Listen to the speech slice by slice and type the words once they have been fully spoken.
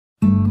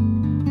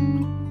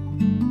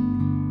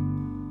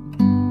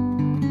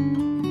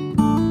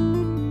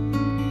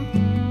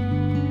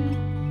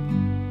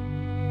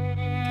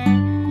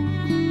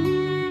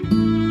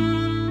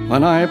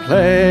when I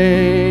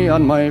play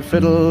on my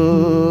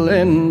fiddle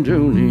in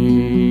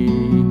Dooney.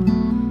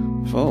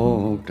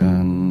 Folk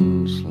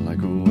dance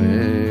like a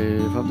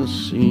wave of the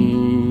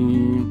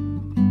sea.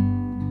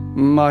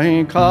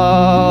 My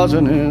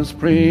cousin is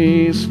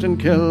priest in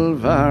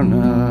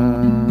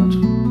Kilvarnet,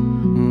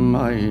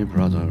 my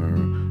brother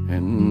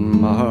in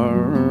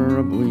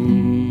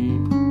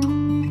Marabwee.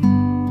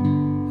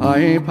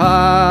 I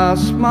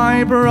pass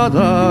my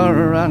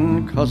brother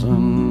and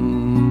cousin,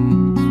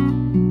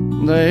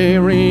 they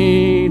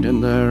read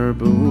in their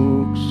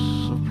books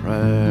of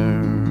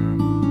prayer,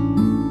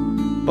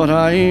 but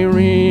I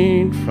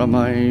read from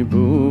my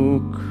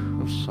book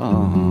of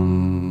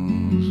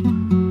songs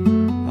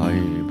I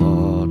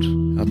bought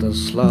at the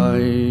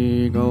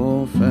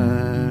Sligo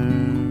Fair.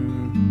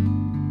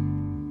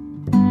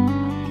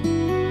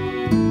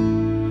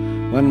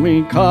 When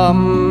we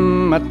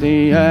come at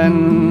the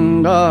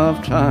end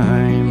of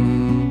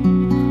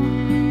time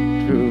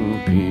to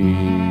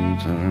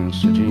Peter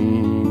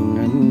sitting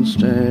in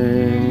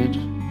state,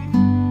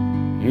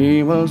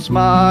 he will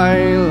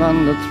smile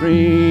on the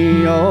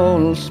three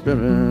old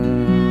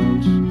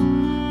spirits,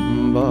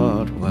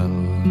 but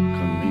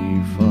welcome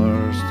me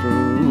first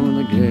through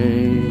the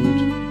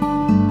gate.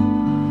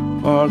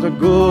 For the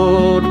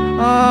good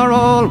are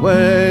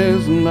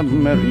always the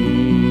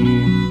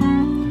merry,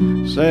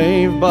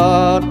 save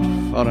but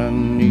for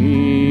an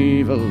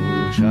evil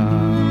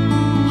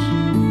chance,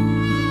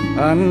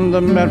 and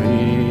the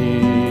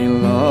merry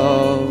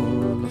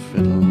love the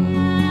fiddle,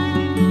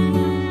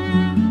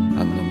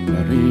 and the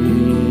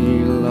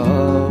merry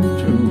love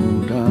to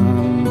dance.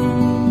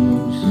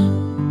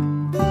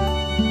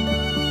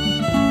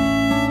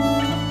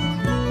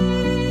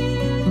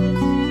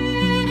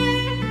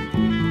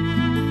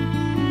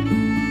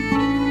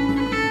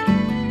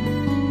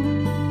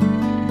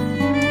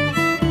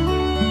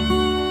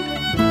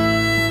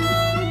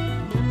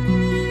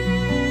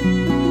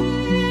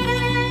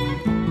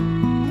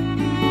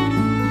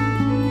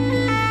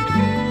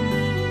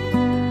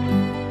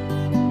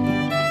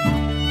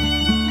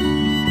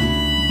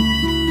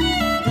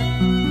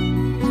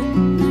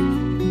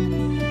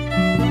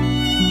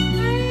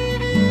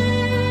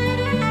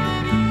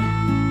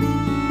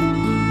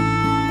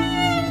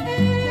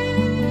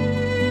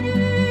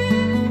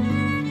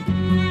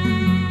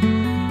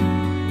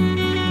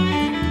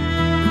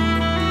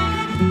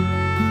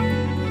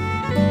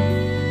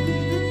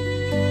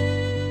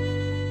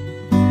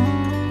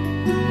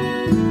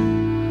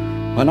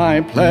 When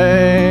I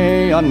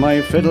play on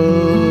my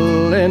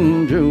fiddle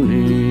in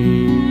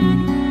Dooney,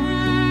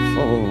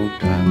 folk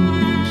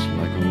dance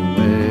like a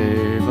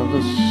wave of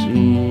the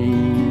sea.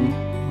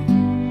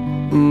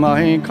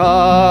 My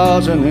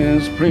cousin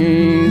is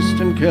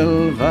priest in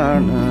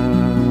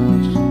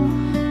Kilvarnet,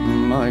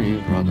 my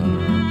brother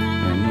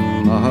in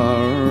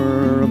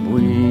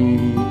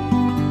Marabwee.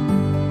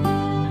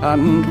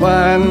 And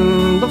when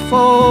the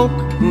folk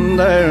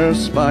there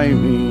spy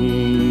me,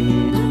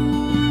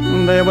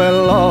 they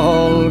will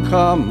all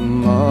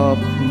come up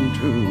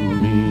to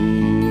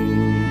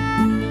me,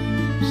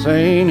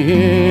 saying,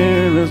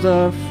 here is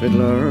the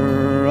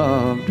fiddler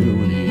of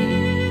Dooney,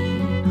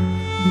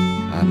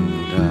 and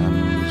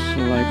dance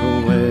like a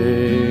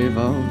wave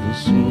of the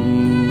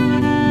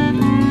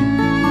sea.